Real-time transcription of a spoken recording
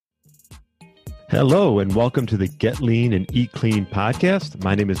Hello, and welcome to the Get Lean and Eat Clean podcast.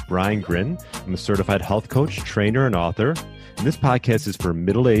 My name is Brian Grin. I'm a certified health coach, trainer, and author. And this podcast is for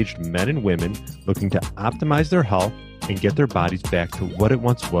middle-aged men and women looking to optimize their health and get their bodies back to what it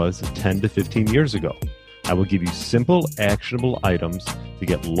once was 10 to 15 years ago. I will give you simple, actionable items to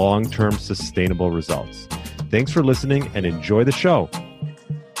get long-term sustainable results. Thanks for listening and enjoy the show.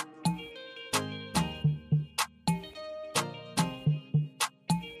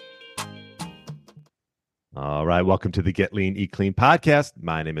 All right, welcome to the Get Lean, Eat Clean podcast.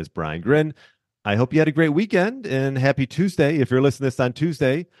 My name is Brian Grin. I hope you had a great weekend and happy Tuesday. If you're listening to this on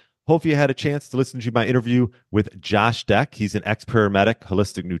Tuesday, hope you had a chance to listen to my interview with Josh Deck. He's an ex-paramedic,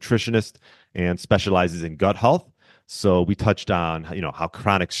 holistic nutritionist, and specializes in gut health. So we touched on, how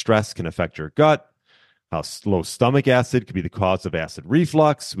chronic stress can affect your gut, how low stomach acid could be the cause of acid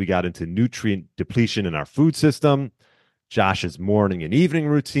reflux. We got into nutrient depletion in our food system, Josh's morning and evening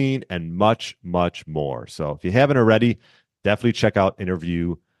routine, and much, much more. So if you haven't already, definitely check out my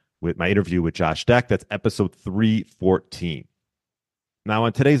interview with Josh Deck. That's episode 314. Now,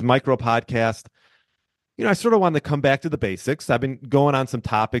 on today's micro podcast, I sort of wanted to come back to the basics. I've been going on some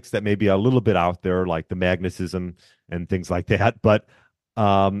topics that may be a little bit out there, like the magnetism and things like that. But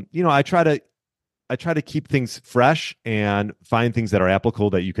I try to keep things fresh and find things that are applicable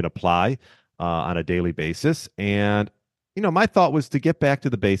that you can apply on a daily basis. And my thought was to get back to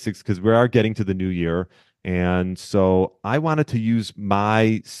the basics because we are getting to the new year. And so I wanted to use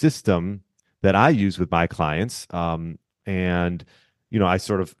my system that I use with my clients. I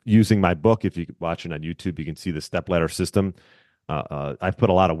sort of using my book. If you're watching on YouTube, you can see the step ladder system. I've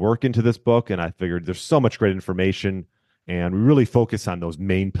put a lot of work into this book, and I figured there's so much great information. And we really focus on those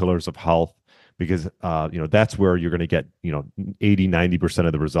main pillars of health because, that's where you're going to get, 80, 90%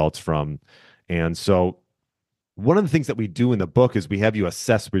 of the results from. And so one of the things that we do in the book is we have you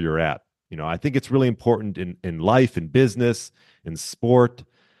assess where you're at. I think it's really important in life, in business, in sport,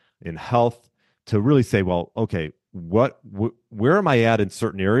 in health, to really say, well, okay, where am I at in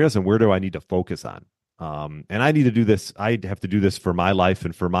certain areas and where do I need to focus on? And I need to do this. I have to do this for my life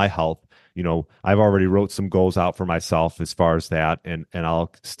and for my health. I've already wrote some goals out for myself as far as that, and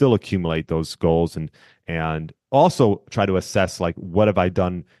I'll still accumulate those goals and also try to assess, like, what have I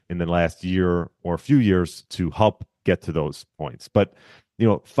done in the last year or a few years to help get to those points. But,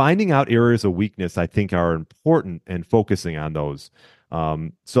 finding out areas of weakness, I think, are important, and focusing on those.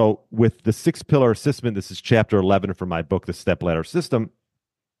 So with the 6-pillar assessment, this is chapter 11 from my book, The Step Ladder System.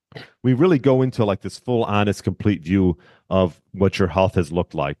 We really go into like this full, honest, complete view of what your health has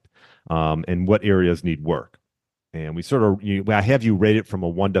looked like and what areas need work. And we sort of, I have you rate it from a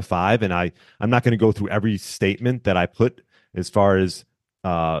 1 to 5, and I'm not going to go through every statement that I put as far as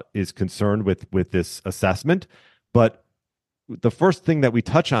is concerned with this assessment. But the first thing that we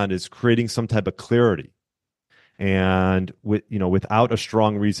touch on is creating some type of clarity. And without a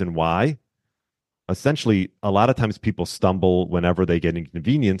strong reason why, essentially, a lot of times people stumble whenever they get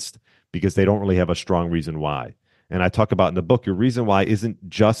inconvenienced because they don't really have a strong reason why. And I talk about in the book, your reason why isn't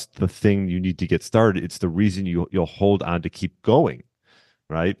just the thing you need to get started. It's the reason you'll hold on to keep going,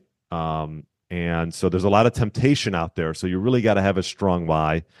 right? And so there's a lot of temptation out there. So you really got to have a strong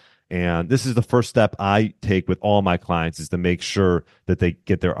why. And this is the first step I take with all my clients, is to make sure that they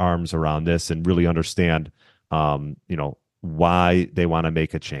get their arms around this and really understand, why they want to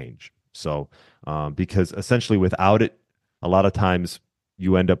make a change. So, because essentially without it, a lot of times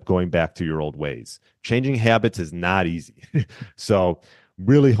you end up going back to your old ways. Changing habits is not easy. So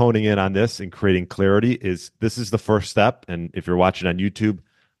really honing in on this and creating clarity is the first step. And if you're watching on YouTube,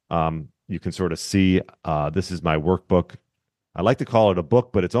 you can sort of see, this is my workbook. I like to call it a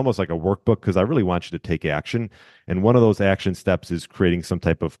book, but it's almost like a workbook because I really want you to take action. And one of those action steps is creating some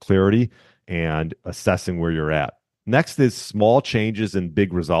type of clarity and assessing where you're at. Next is small changes and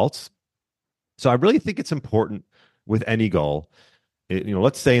big results. So I really think it's important with any goal.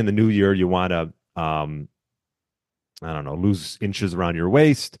 Let's say in the new year you want to, lose inches around your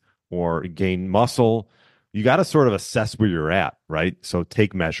waist or gain muscle. You got to sort of assess where you're at, right? So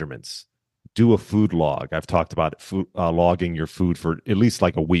take measurements. Do a food log. I've talked about logging your food for at least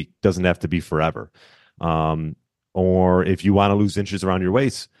like a week. Doesn't have to be forever. Or if you want to lose inches around your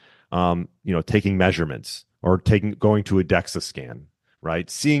waist, taking measurements or going to a DEXA scan, right?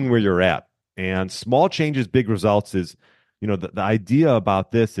 Seeing where you're at. And small changes, big results is, the idea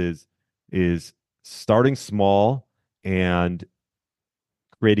about this is starting small and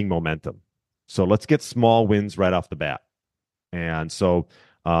creating momentum. So let's get small wins right off the bat. And so,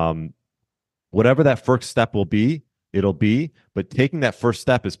 whatever that first step will be, it'll be, but taking that first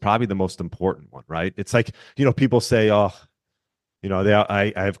step is probably the most important one, right? It's like, people say, oh,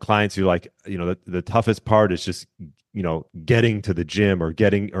 I have clients who like, the toughest part is just, getting to the gym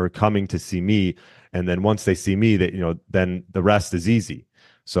or coming to see me. And then once they see me, that, then the rest is easy.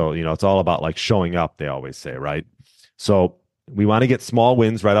 So, it's all about like showing up, they always say, right? So we want to get small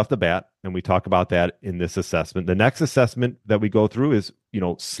wins right off the bat. And we talk about that in this assessment. The next assessment that we go through is,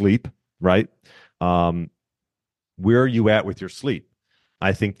 sleep, right? Where are you at with your sleep?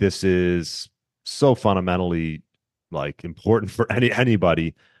 I think this is so fundamentally like important for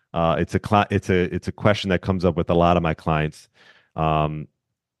anybody. It's a question that comes up with a lot of my clients.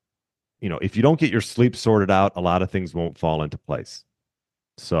 If you don't get your sleep sorted out, a lot of things won't fall into place.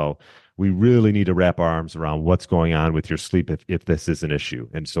 So we really need to wrap our arms around what's going on with your sleep if this is an issue.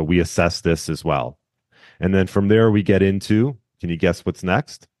 And so we assess this as well. And then from there, we get into, can you guess what's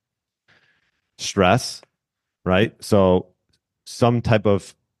next? Stress, right? So some type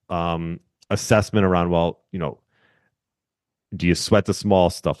of assessment around, well, do you sweat the small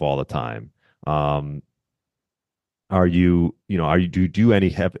stuff all the time? Are you, do you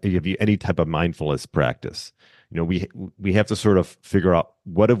have you any type of mindfulness practice? We have to sort of figure out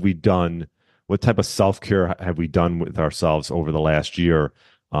what have we done, what type of self-care have we done with ourselves over the last year,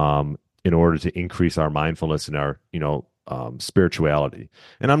 in order to increase our mindfulness and our, spirituality.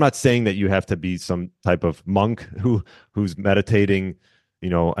 And I'm not saying that you have to be some type of monk who's meditating,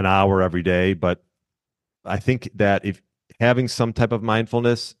 an hour every day, but I think that if having some type of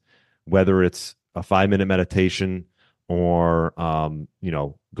mindfulness, whether it's a 5-minute meditation or,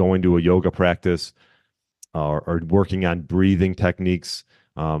 going to a yoga practice, or working on breathing techniques,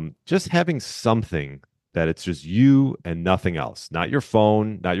 just having something that it's just you and nothing else, not your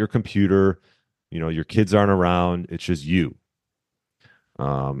phone, not your computer, your kids aren't around, it's just you.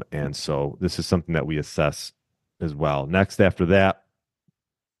 And so this is something that we assess as well. Next, after that,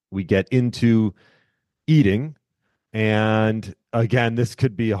 we get into eating. And again, this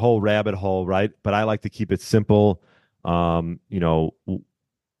could be a whole rabbit hole, right? But I like to keep it simple. Are you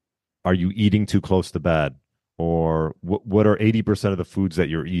eating too close to bed? Or what are 80% of the foods that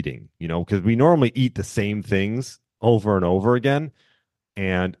you're eating? Because we normally eat the same things over and over again.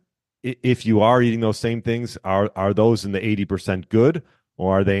 And if you are eating those same things, are those in the 80% good?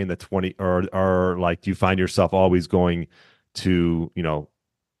 Or are they in the 20, or like, do you find yourself always going to,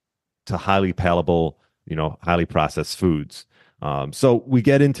 to highly palatable, highly processed foods? So we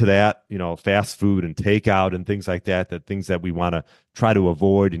get into that, fast food and takeout and things like that, things that we want to try to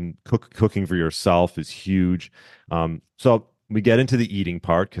avoid, and cooking for yourself is huge. So we get into the eating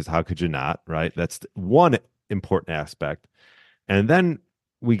part, because how could you not, right? That's one important aspect. And then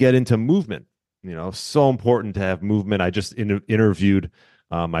we get into movement, so important to have movement. I just interviewed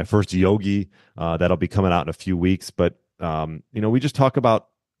my first yogi that'll be coming out in a few weeks. But, we just talk about,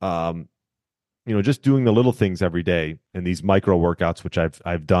 just doing the little things every day and these micro workouts, which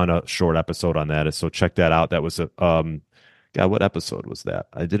I've done a short episode on that. So check that out. That was God, what episode was that?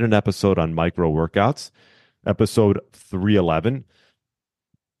 I did an episode on micro workouts, episode 311,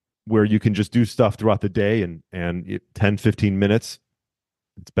 where you can just do stuff throughout the day and 10, 15 minutes.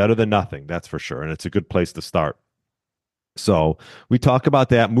 It's better than nothing, that's for sure. And it's a good place to start. So we talk about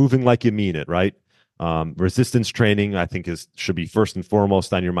that, moving like you mean it, right? Resistance training, I think, should be first and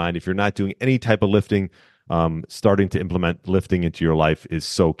foremost on your mind. If you're not doing any type of lifting, starting to implement lifting into your life is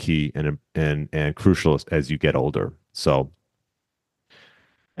so key and crucial as you get older. So,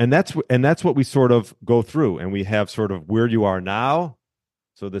 and that's what we sort of go through, and we have sort of where you are now.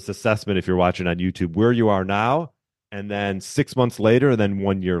 So this assessment, if you're watching on YouTube, where you are now, and then 6 months later, and then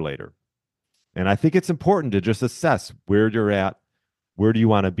 1 year later. And I think it's important to just assess where you're at. Where do you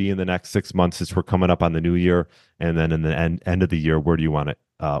want to be in the next 6 months as we're coming up on the new year? And then in the end of the year, where do you want it?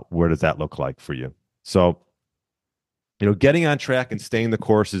 Where does that look like for you? So, getting on track and staying the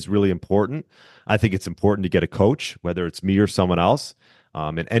course is really important. I think it's important to get a coach, whether it's me or someone else,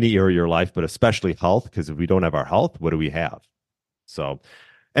 in any area of your life, but especially health, because if we don't have our health, what do we have? So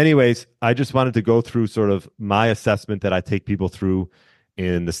anyways, I just wanted to go through sort of my assessment that I take people through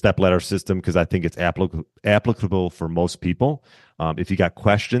in the step ladder system, because I think it's applicable for most people. If you got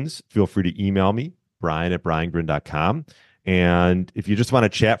questions, feel free to email me, brian@briangrin.com. And if you just want to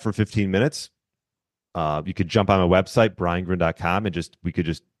chat for 15 minutes, you could jump on my website, briangrin.com, and we could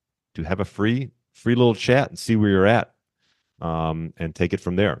just have a free little chat and see where you're at, and take it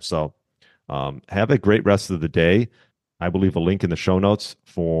from there. So have a great rest of the day. I will leave a link in the show notes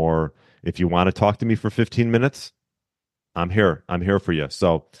for if you want to talk to me for 15 minutes. I'm here for you.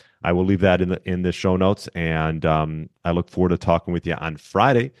 So I will leave that in the show notes, and I look forward to talking with you on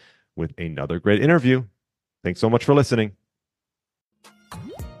Friday with another great interview. Thanks so much for listening.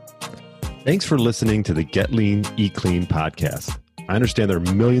 Thanks for listening to the Get Lean, Eat Clean podcast. I understand there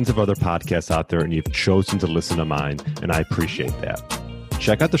are millions of other podcasts out there, and you've chosen to listen to mine, and I appreciate that.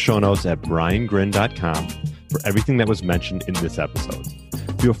 Check out the show notes at briangrin.com for everything that was mentioned in this episode.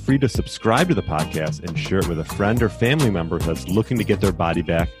 Feel free to subscribe to the podcast and share it with a friend or family member that's looking to get their body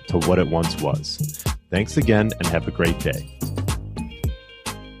back to what it once was. Thanks again, and have a great day.